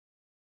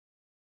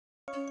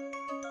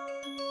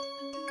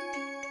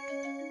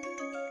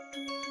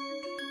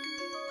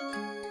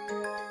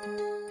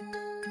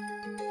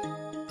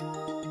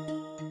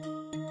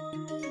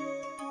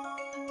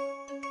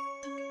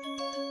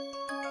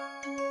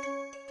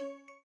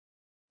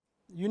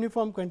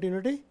Uniform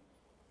continuity.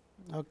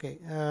 Okay.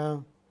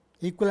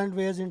 Equivalent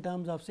ways in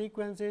terms of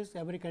sequences,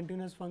 every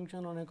continuous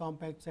function on a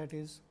compact set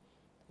is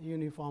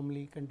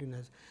uniformly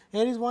continuous.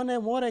 Here is one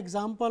more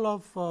example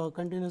of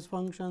continuous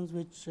functions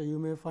which you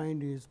may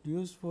find is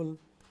useful.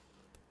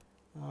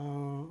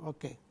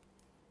 Okay.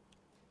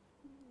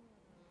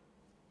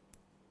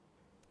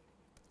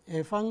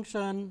 A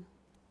function,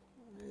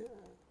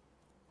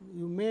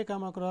 you may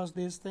come across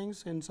these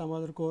things in some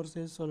other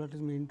courses. So, let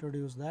me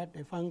introduce that.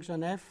 A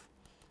function f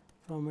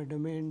from a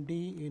domain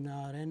D in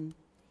R n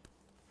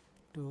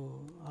to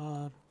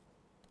R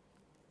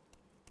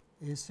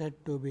is said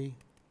to be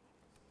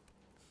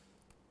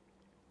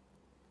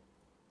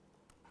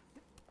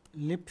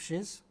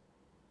Lipschitz.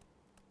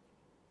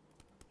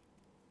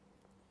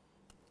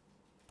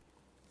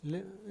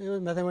 He was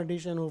a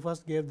mathematician who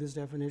first gave this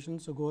definition.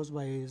 So, goes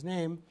by his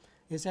name,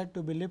 is said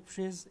to be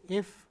Lipschitz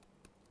if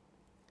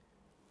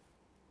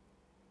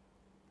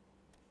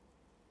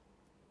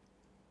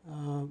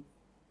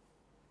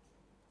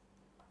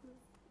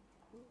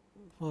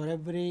for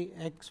every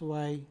x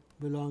y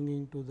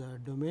belonging to the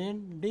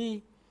domain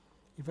D,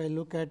 if I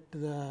look at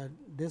the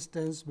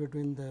distance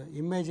between the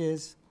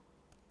images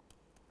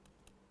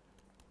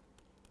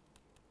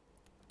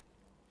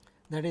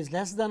that is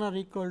less than or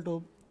equal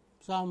to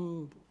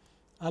some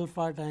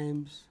alpha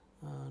times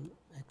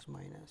x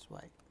minus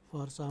y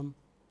for some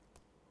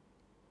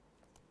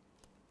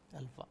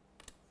alpha.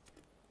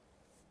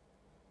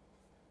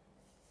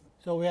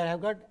 So, we have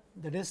got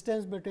the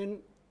distance between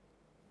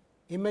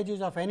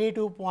images of any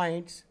 2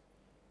 points,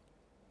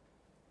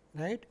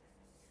 right,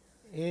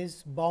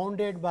 is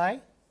bounded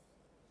by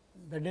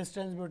the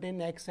distance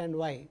between x and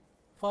y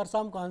for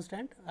some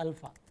constant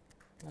alpha.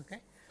 Okay.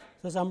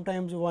 So,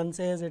 sometimes one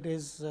says it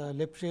is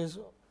Lipschitz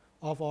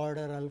of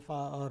order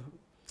alpha, or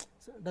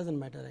does not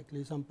matter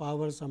actually, some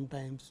power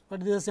sometimes, but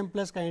this is the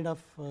simplest kind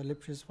of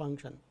Lipschitz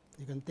function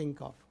you can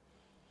think of.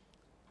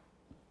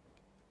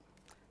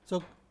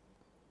 So,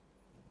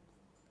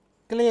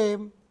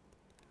 claim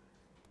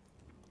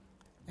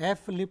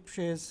f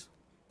Lipschitz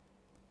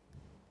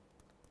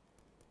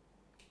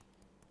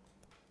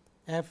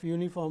f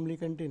uniformly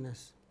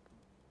continuous.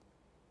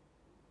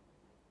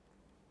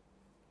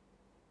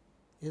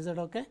 Is that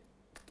okay?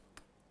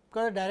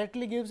 Because it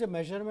directly gives a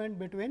measurement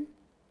between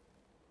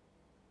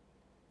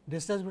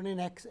distance between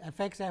x f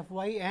x f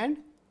y and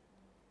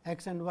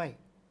x and y.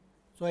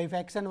 So, if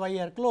x and y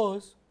are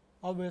close,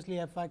 obviously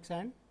f x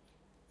and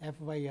f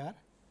y are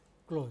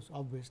close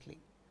obviously,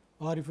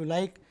 or if you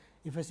like,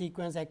 if a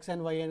sequence x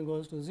n y n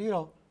goes to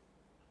 0,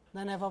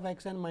 then f of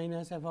x n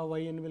minus f of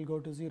y n will go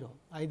to 0.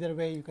 Either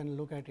way you can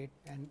look at it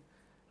and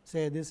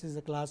say this is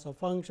a class of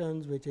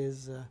functions which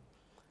is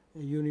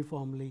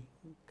uniformly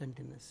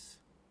continuous.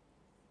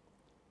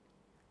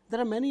 There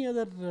are many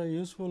other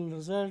useful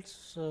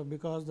results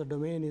because the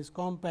domain is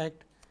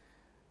compact.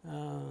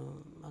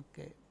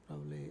 Okay,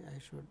 probably I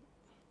should,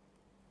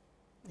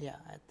 yeah,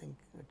 I think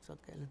it is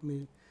okay.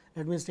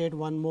 Let me state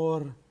one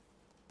more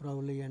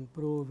probably and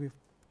prove if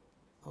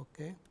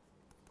okay.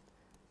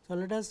 So,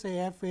 let us say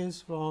f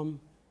is from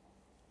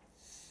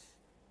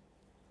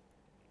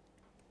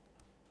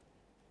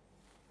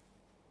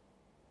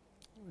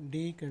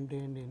D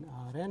contained in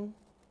R n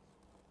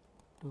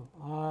to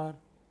R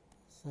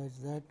such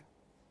that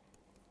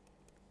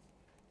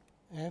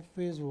f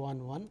is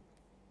 1 1,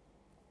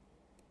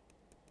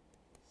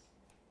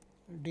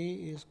 D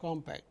is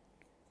compact.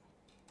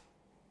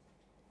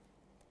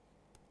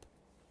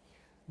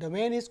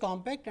 Domain is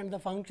compact and the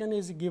function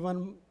is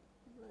given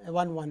a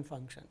 1 1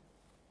 function.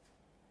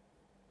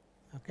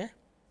 Okay.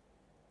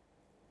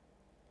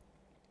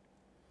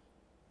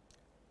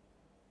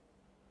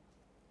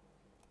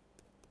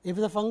 If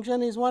the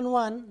function is 1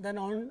 1, then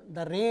on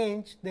the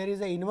range there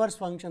is a inverse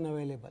function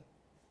available,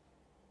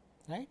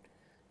 right.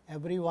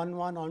 Every 1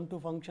 1 onto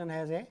function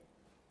has a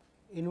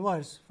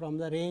inverse from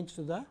the range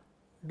to the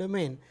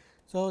domain.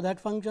 So, that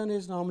function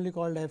is normally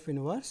called f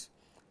inverse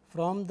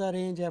from the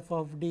range f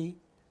of D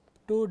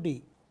to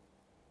D,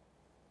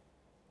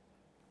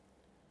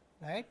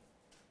 right.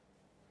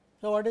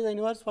 So, what is the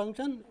inverse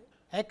function?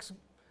 X,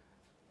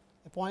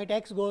 point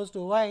x goes to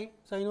y.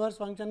 So, inverse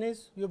function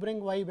is you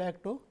bring y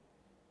back to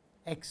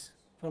x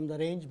from the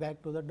range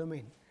back to the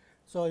domain.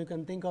 So, you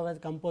can think of as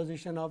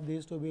composition of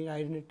these two being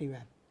identity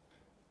map.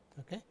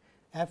 Okay.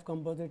 F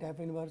composite f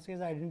inverse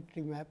is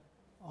identity map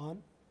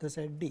on the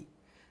set D.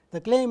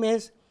 The claim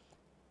is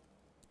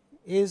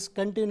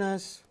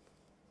continuous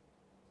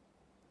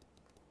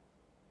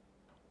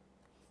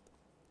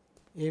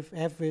if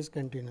f is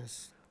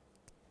continuous.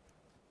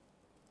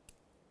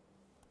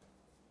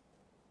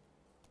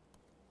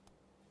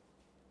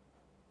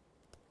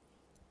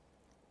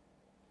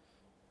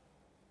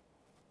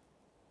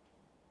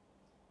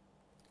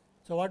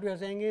 So, what we are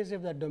saying is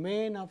if the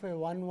domain of a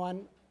 1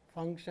 1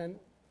 function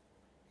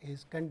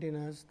is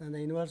continuous, then the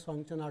inverse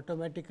function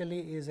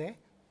automatically is a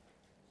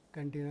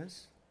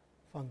continuous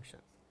function.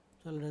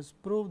 So, let us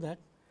prove that.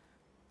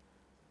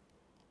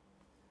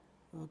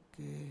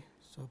 Okay.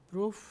 So,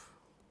 proof.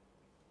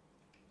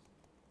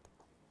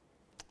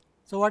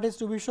 So, what is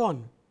to be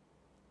shown?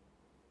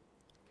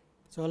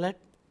 So, let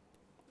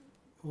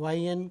y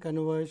n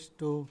converge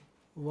to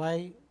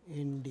y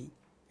in D,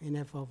 in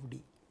f of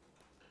D.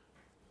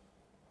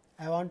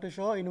 I want to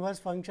show inverse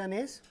function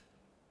is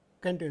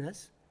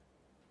continuous.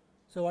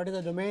 So, what is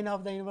the domain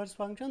of the inverse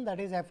function? That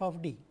is f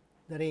of D,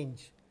 the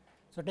range.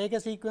 So, take a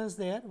sequence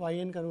there y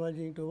n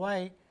converging to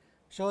y,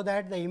 show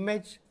that the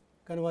image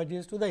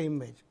converges to the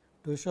image.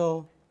 To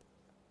show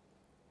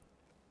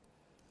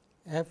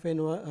f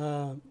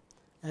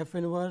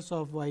inverse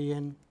of y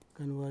n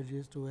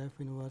converges to f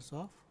inverse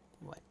of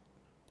y.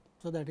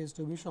 So, that is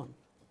to be shown.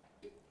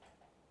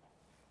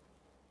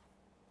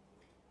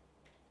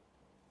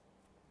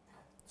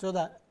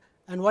 So,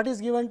 and what is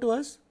given to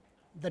us?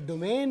 The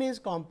domain is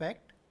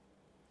compact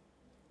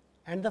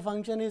and the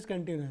function is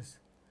continuous.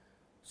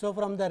 So,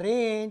 from the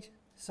range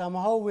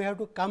somehow we have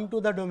to come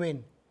to the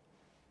domain,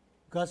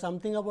 because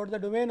something about the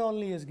domain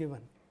only is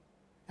given.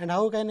 And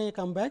how can I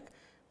come back?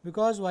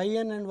 Because y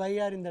n and y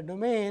are in the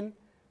domain,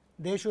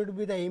 they should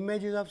be the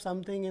images of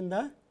something in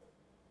the,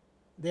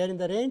 they are in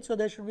the range. So,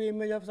 there should be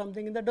image of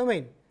something in the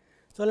domain.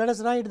 So, let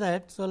us write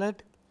that. So,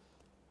 let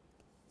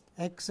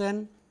x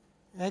n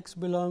x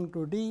belong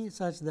to D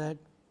such that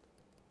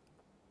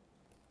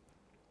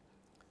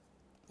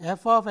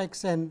f of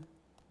x n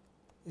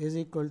is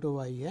equal to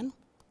y n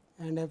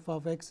and f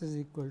of x is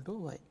equal to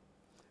y.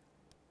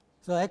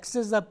 So, x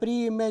is the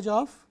pre image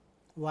of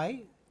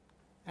y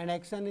and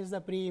x n is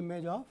the pre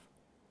image of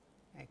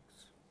x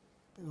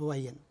y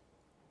n.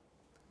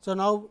 So,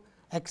 now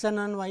x n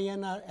and y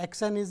n are,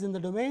 x n is in the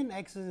domain,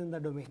 x is in the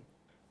domain,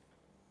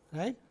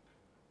 right.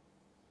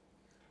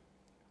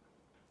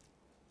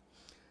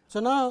 So,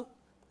 now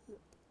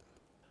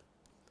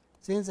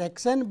since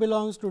x n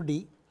belongs to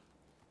D,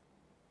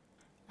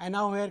 and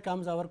now here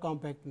comes our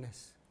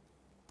compactness,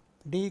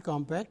 D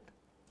compact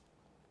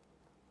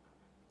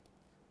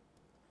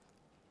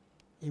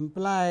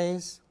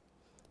implies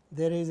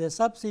there is a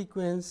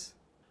subsequence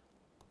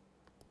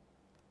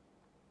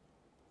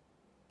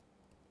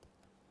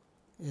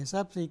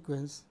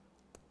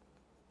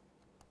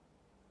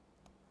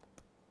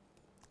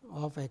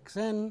of x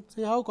n.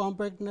 See how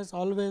compactness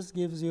always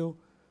gives you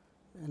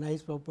a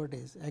nice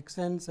properties, x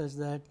n such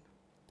that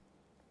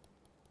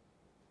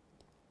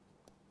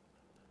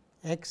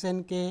x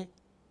n k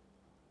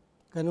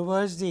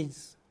converge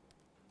these,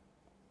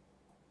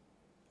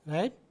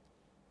 right.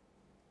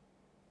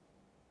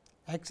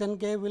 X n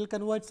k will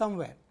converge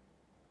somewhere,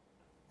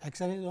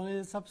 x n is only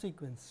a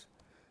subsequence,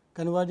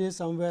 converges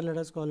somewhere, let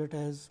us call it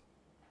as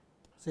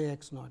say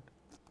x naught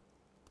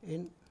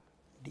in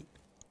D.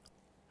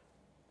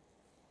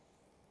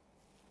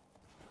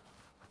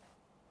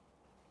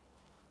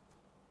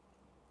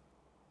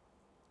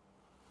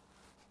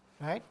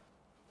 Right.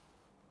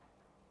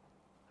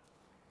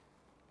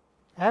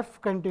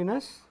 F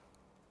continuous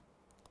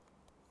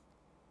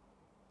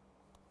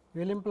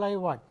will imply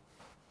what?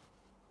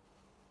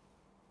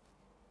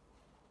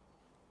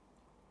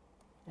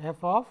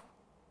 F of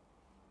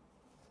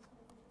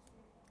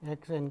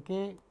x n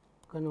k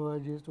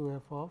converges to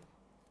f of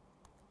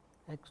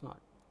x naught.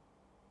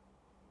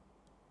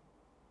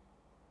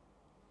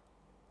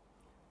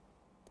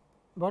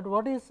 But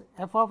what is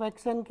f of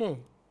x n k?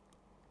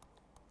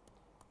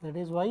 That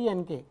is y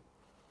n k,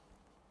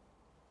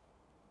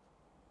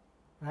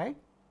 right,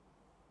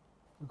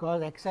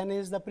 because x n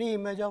is the pre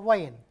image of y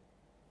n.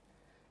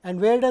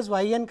 And where does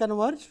y n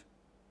converge?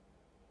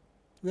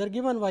 We are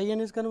given y n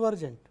is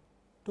convergent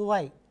to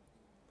y.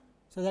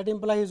 So, that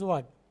implies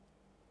what?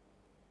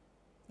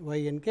 Y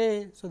n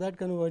k. So, that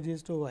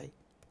converges to y,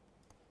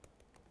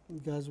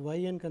 because y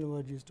n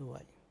converges to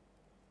y.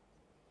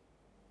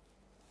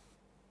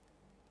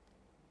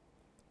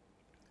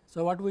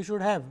 So, what we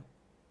should have?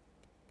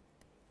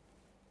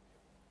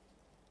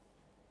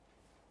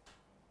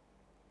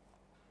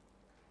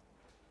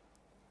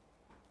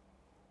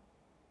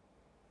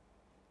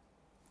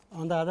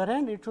 On the other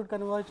hand, it should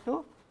converge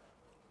to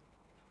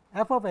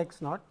f of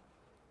x naught,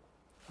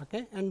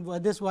 okay, and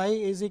this y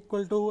is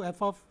equal to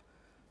f of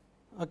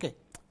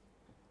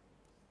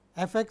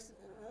f x.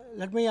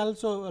 Let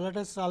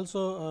us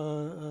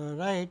also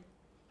write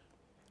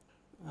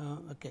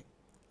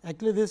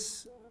actually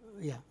this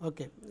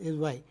is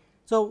y.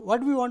 So,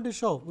 what we want to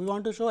show? We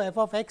want to show f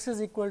of x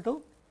is equal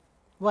to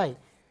y.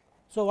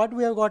 So, what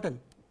we have gotten?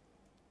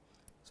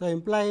 So,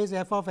 implies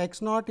f of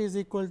x naught is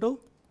equal to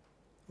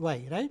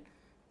y, right.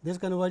 This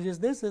converges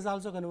this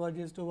also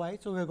converges to y.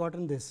 So, we have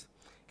gotten this.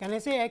 Can I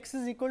say x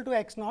is equal to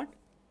x naught?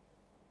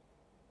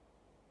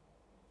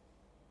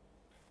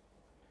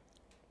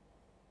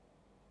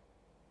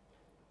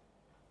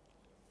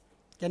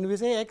 Can we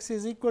say x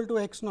is equal to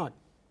x naught?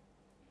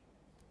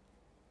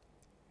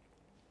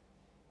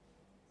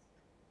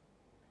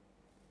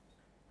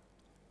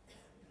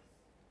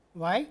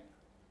 Why?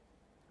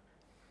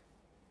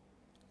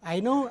 I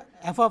know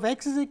f of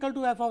x is equal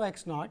to f of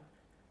x naught,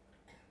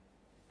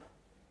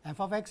 f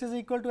of x is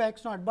equal to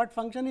x naught, but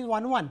function is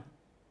 1 1.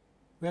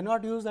 We have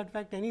not used that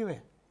fact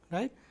anywhere,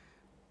 right.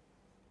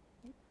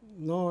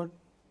 Note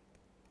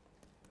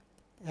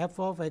f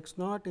of x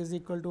naught is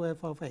equal to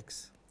f of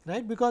x,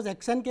 right, because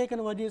x and k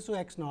converges to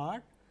x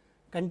naught.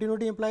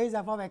 Continuity implies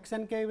f of x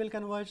and k will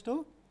converge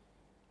to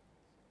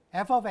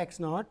f of x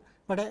naught,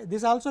 but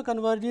this also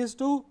converges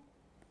to,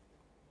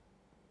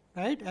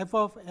 right, f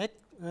of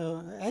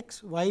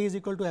x y is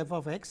equal to f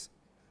of x.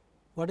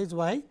 What is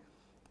y?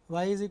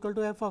 Y is equal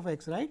to f of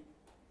x, right.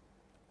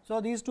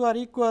 So, these two are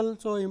equal.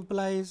 So,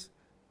 implies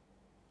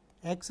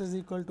x is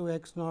equal to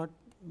x naught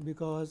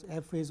because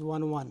f is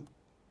 1 1,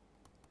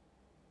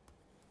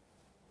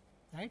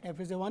 right, f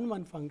is a 1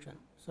 1 function.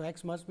 So,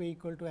 x must be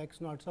equal to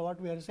x naught. So, what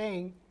we are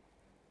saying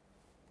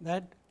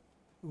that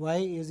y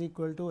is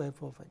equal to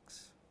f of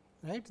x,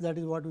 right, that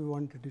is what we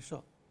wanted to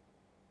show.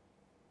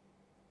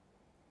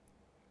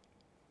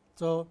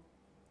 So,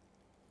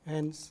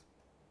 hence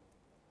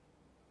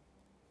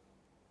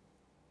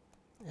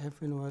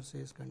f inverse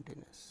is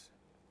continuous,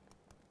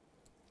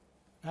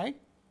 right.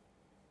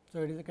 So,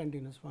 it is a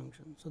continuous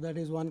function. So, that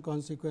is one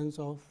consequence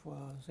of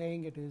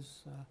saying it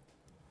is.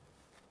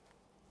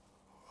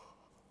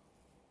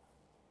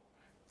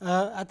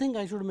 I think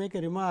I should make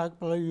a remark,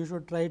 probably you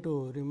should try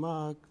to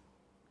remark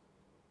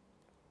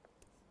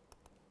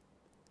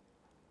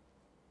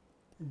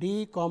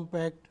D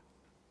compact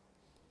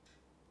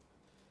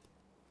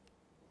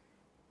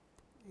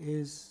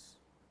is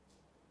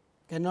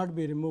cannot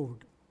be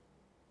removed.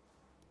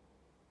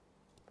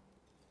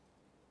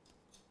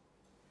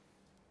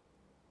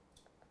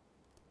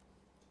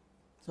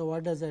 So,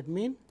 what does that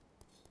mean?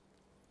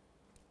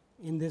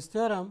 In this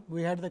theorem,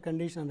 we had the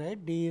condition,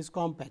 right, D is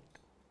compact.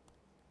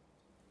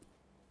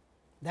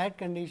 That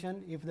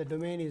condition, if the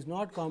domain is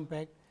not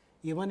compact,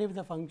 even if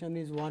the function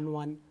is 1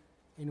 1,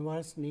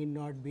 inverse need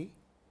not be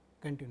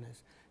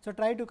continuous. So,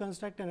 try to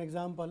construct an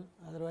example,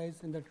 otherwise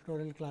in the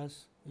tutorial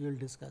class you will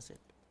discuss it.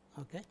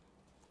 Okay.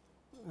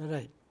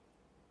 Right.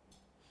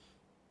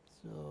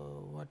 So,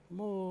 what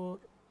more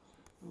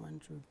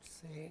one should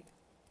say?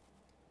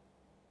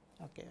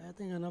 Okay, I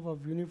think enough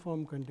of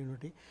uniform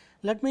continuity.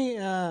 Let me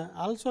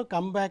also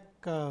come back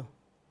to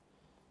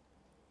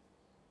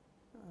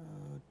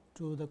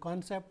the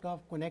concept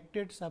of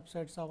connected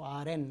subsets of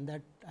R n,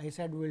 that I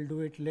said we will do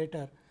it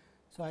later.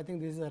 So, I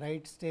think this is the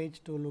right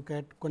stage to look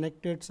at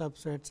connected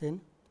subsets in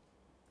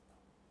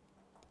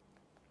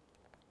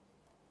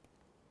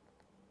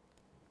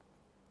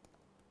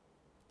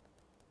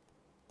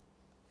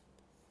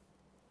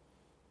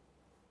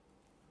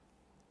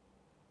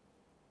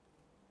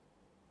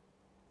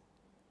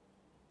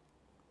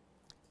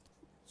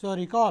So,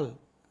 recall,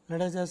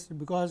 let us just,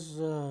 because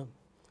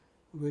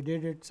we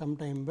did it some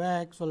time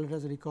back. So, let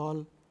us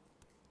recall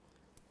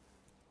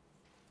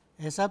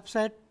a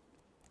subset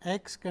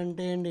x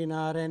contained in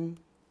R n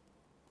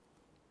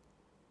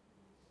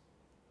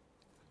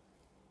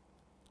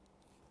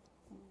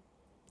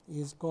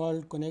is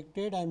called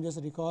connected. I am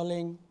just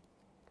recalling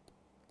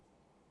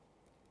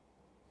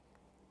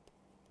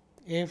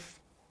if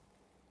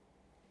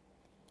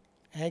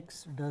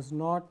x does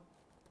not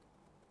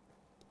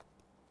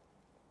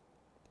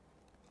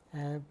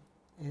have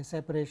a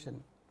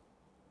separation.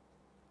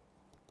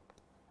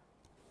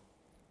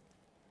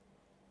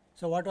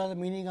 So, what was the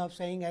meaning of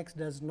saying x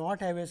does not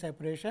have a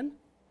separation?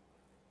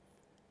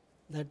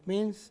 That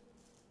means,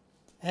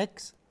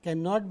 x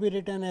cannot be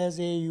written as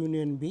A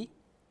union B,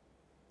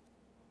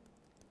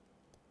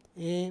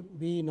 A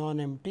B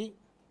non-empty,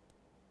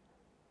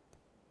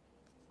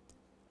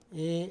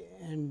 A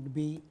and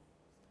B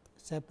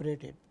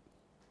separated,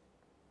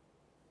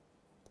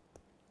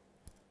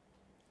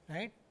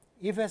 right.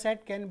 If a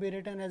set can be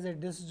written as a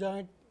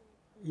disjoint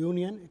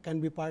union, it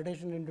can be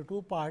partitioned into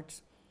two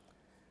parts.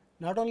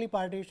 Not only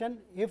partition,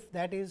 if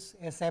that is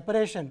a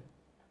separation,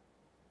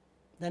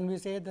 then we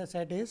say the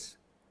set is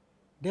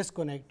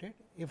disconnected.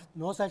 If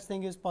no such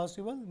thing is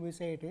possible, we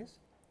say it is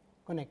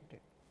connected.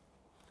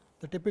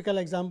 The typical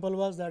example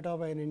was that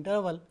of an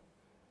interval.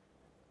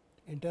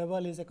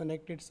 Interval is a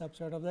connected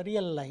subset of the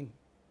real line,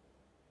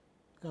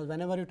 because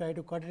whenever you try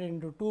to cut it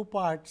into two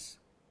parts,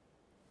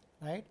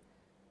 right,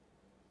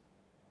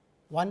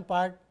 one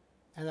part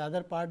and the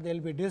other part they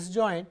will be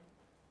disjoint.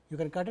 You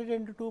can cut it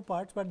into two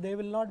parts, but they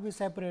will not be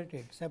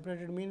separated.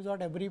 Separated means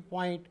what? Every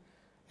point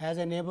has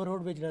a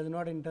neighborhood which does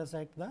not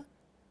intersect the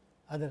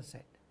other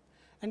set.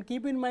 And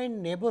keep in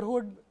mind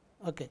neighborhood,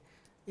 okay,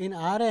 in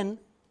R n,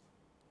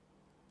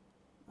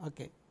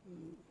 okay.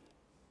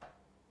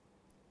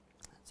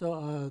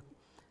 So,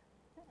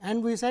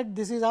 and we said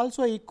this is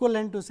also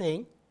equivalent to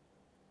saying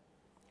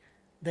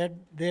that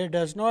there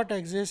does not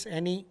exist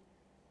any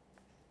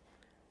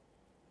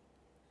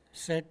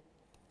set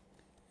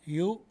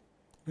U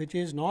which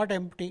is not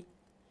empty,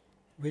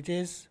 which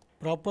is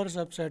proper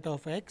subset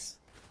of x,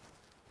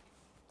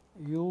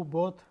 U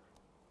both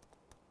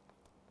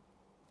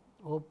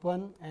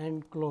open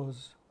and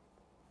close.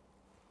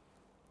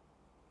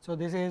 So,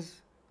 this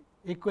is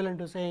equivalent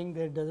to saying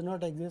there does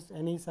not exist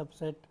any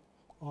subset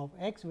of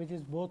X which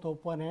is both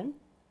open and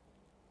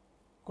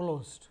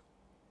closed,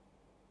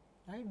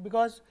 right,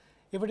 because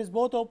if it is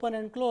both open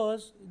and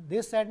closed,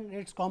 this and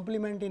its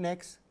complement in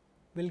X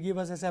will give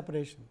us a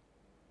separation,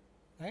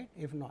 right.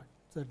 If not,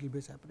 so it will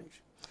be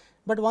separation.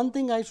 But one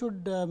thing I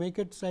should make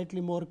it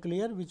slightly more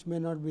clear, which may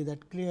not be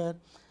that clear.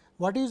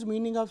 What is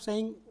meaning of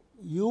saying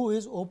U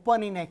is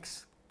open in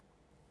X?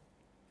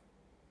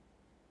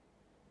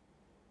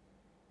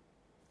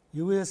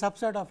 U is a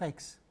subset of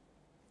X,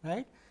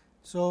 right.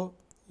 So,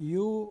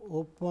 U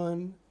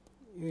open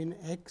in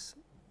X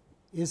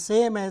is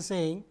same as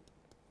saying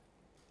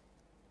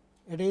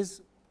it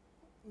is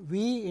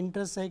V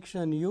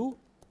intersection U,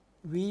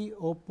 V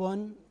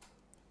open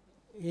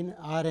in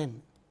R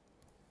n.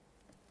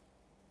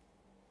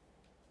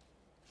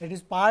 It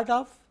is part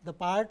of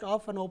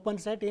an open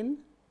set in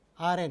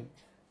R n.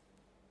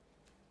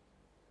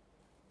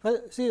 For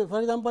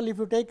example, if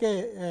you take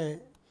a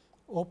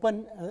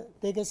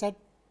take a set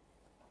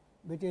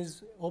which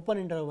is open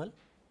interval,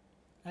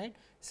 right,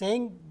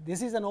 saying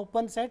this is an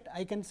open set,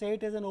 I can say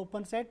it as an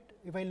open set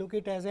if I look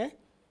it as a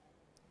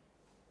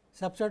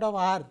subset of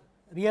R,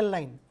 real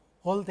line,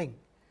 whole thing.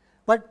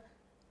 But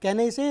can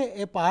I say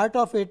a part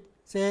of it,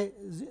 say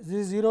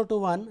 0 to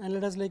 1 and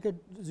let us make it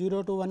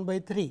 0 to 1 by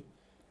 3.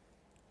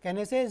 Can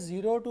I say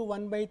 0 to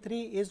 1 by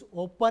 3 is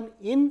open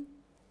in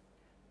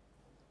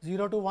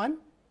 0 to 1?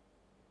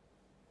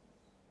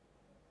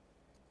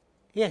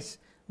 Yes,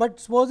 but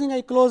supposing I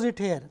close it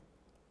here,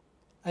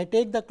 I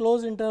take the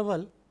closed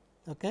interval.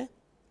 Okay.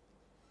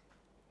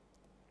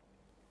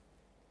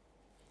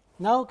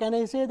 Now, can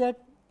I say that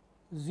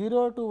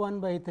 0 to 1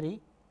 by 3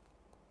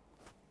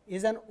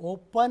 is an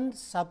open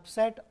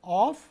subset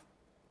of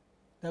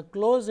the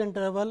closed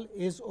interval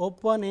is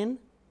open in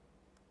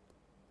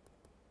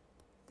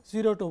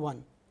 0 to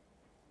 1?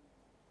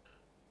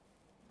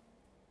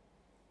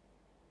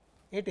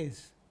 It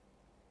is.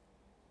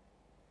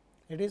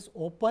 It is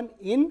open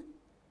in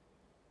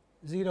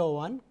 0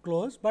 1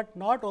 closed, but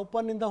not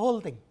open in the whole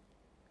thing,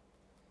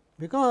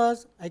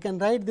 because I can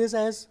write this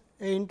as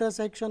a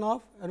intersection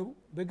of a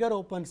bigger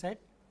open set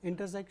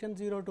intersection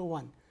 0 to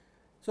 1.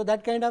 So,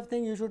 that kind of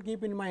thing you should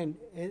keep in mind.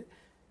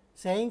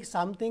 Saying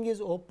something is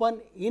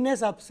open in a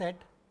subset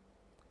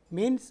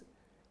means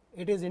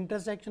it is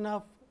intersection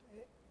of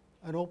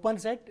an open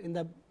set in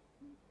the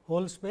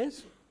whole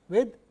space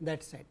with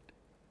that set.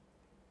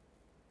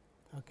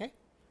 Okay.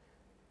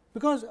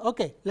 Because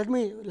let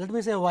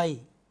me say why.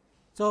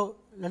 So,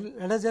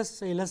 let us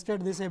just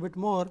illustrate this a bit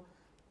more.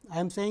 I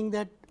am saying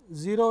that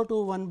 0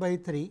 to 1 by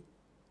 3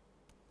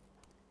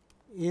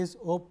 is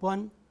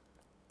open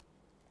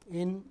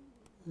in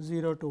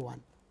 0 to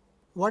 1.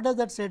 What does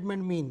that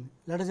statement mean?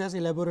 Let us just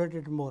elaborate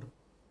it more.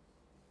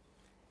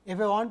 If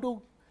I want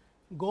to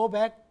go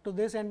back to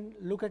this and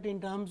look at in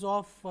terms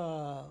of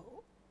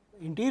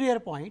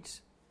interior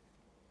points,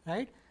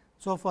 right.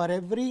 So, for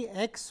every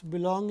x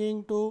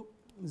belonging to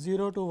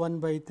 0 to 1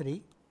 by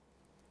 3,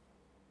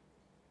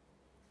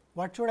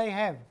 what should I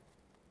have?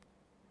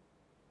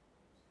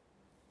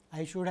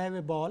 I should have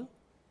a ball,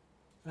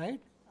 right,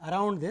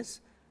 around this.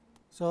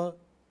 So,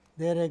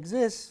 there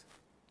exists.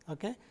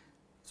 Okay.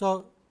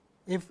 So,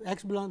 if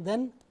x belongs,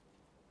 then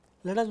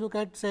let us look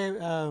at say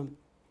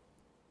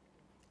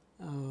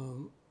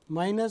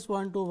minus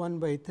 1 to 1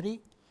 by 3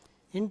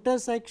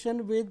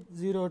 intersection with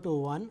 0 to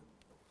 1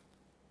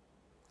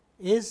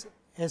 is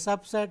a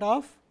subset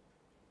of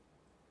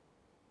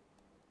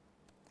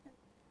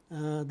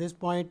this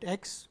point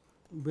x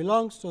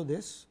belongs to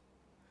this.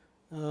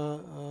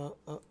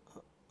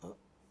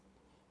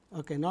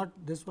 Okay, not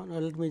this one.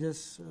 Let me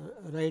just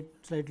write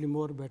slightly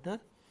more better.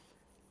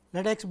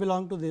 Let x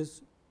belong to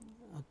this.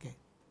 Okay.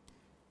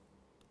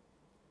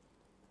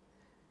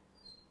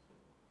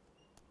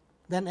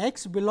 Then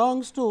x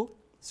belongs to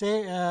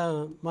say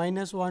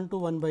minus 1 to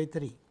 1 by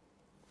 3,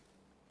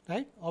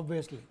 right,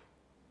 obviously.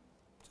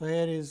 So,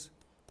 here is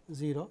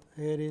 0,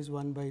 here is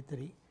 1 by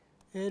 3,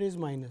 here is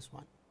minus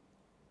 1,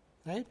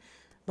 right.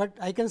 But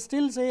I can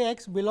still say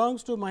x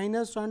belongs to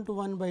minus 1 to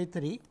 1 by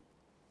 3.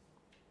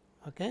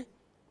 Okay.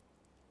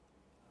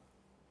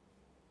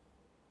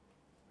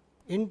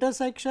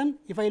 Intersection,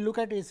 if I look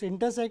at its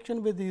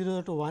intersection with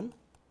 0 to 1,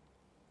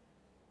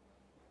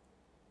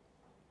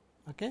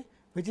 okay,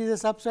 which is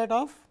a subset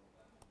of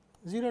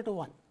 0 to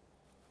 1.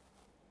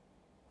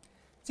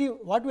 See,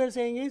 what we are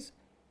saying is,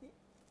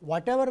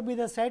 whatever be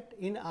the set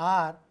in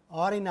R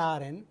or in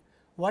R n,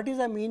 what is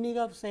the meaning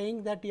of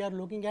saying that you are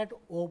looking at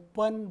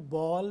open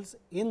balls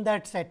in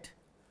that set?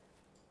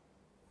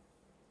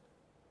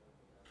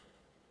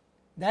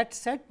 That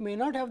set may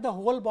not have the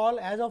whole ball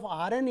as of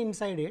R n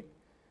inside it,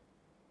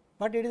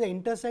 but it is the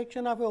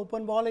intersection of a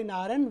open ball in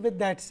R n with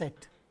that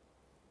set.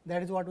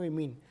 That is what we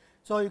mean.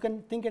 So, you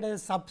can think it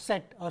as a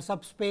subset or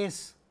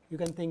subspace you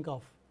can think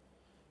of.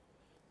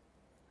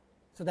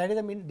 So, that is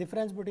the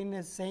difference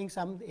between saying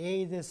some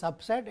A is a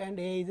subset and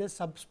A is a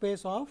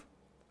subspace of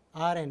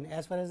R n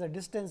as far as the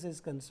distance is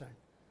concerned,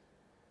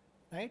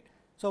 right.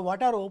 So,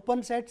 what are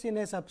open sets in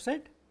a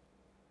subset?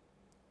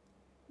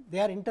 They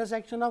are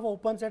intersection of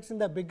open sets in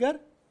the bigger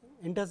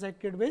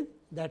intersected with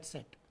that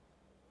set.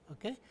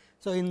 Okay.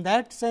 So, in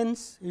that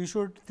sense you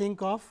should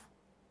think of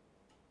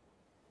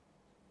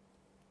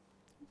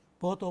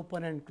both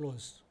open and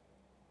closed.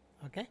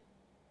 Okay.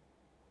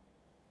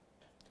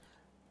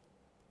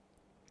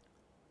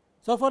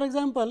 So, for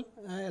example,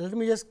 let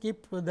me just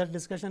keep that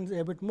discussion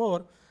a bit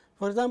more.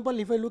 For example,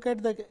 if I look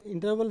at the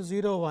interval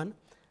 0 1,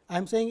 I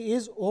am saying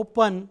is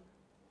open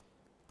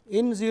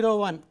in 0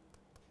 1.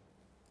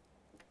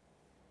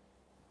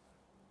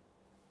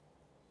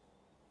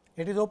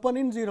 It is open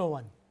in 0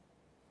 1,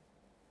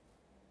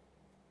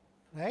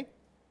 right.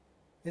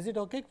 Is it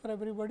okay for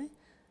everybody?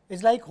 It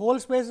is like whole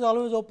space is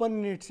always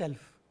open in itself,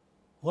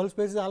 whole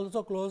space is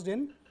also closed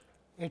in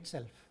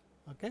itself.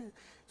 Okay.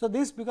 So,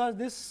 this because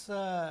this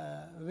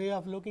way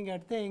of looking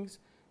at things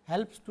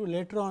helps to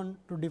later on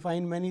to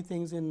define many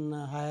things in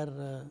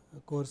higher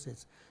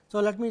courses. So,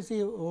 let me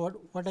see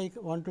what I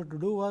wanted to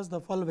do was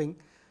the following.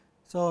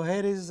 So,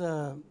 here is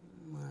a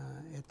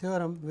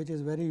theorem which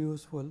is very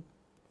useful.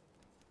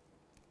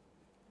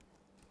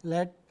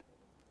 Let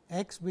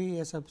X be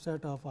a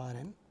subset of R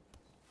n.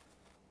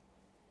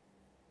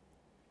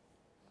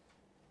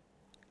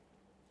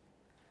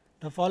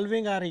 The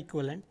following are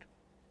equivalent.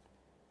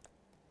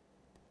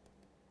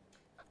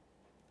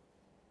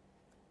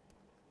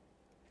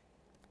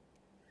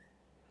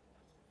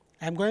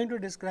 I am going to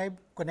describe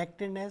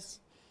connectedness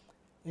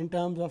in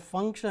terms of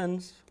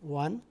functions.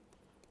 1,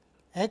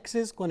 X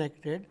is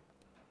connected,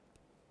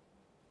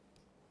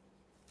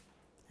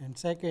 and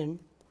second,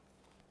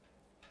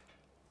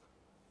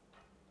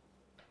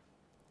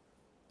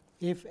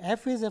 if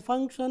f is a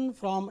function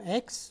from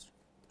x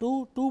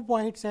to 2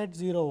 points at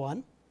 0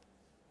 1,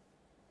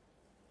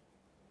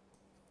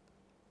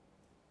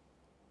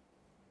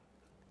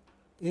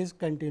 is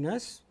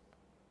continuous,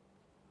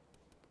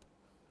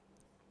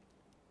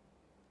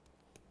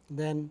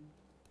 then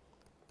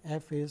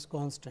f is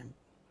constant.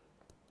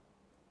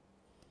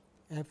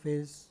 F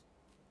is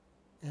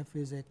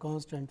a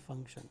constant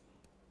function.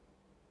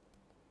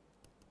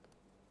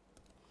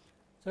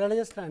 So, let us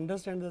just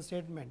understand the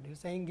statement. It is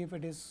saying if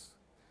it is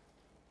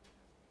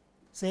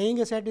saying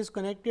a set is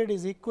connected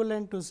is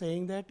equivalent to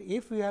saying that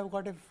if you have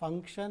got a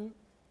function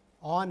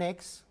on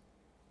x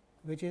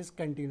which is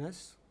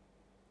continuous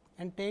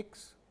and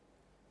takes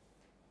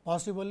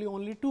possibly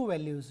only two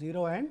values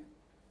 0 and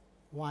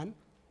 1,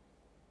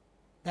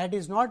 that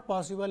is not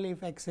possible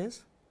if x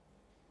is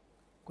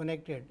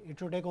connected. It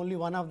should take only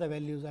one of the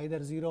values,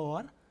 either 0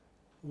 or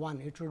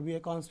 1. It should be a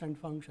constant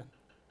function.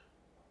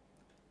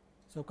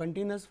 So,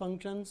 continuous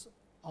functions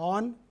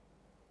on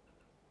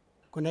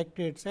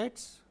connected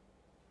sets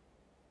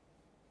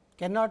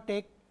cannot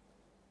take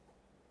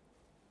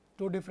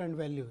two different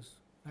values,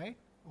 right.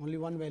 Only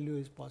one value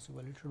is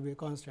possible. It should be a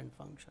constant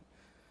function.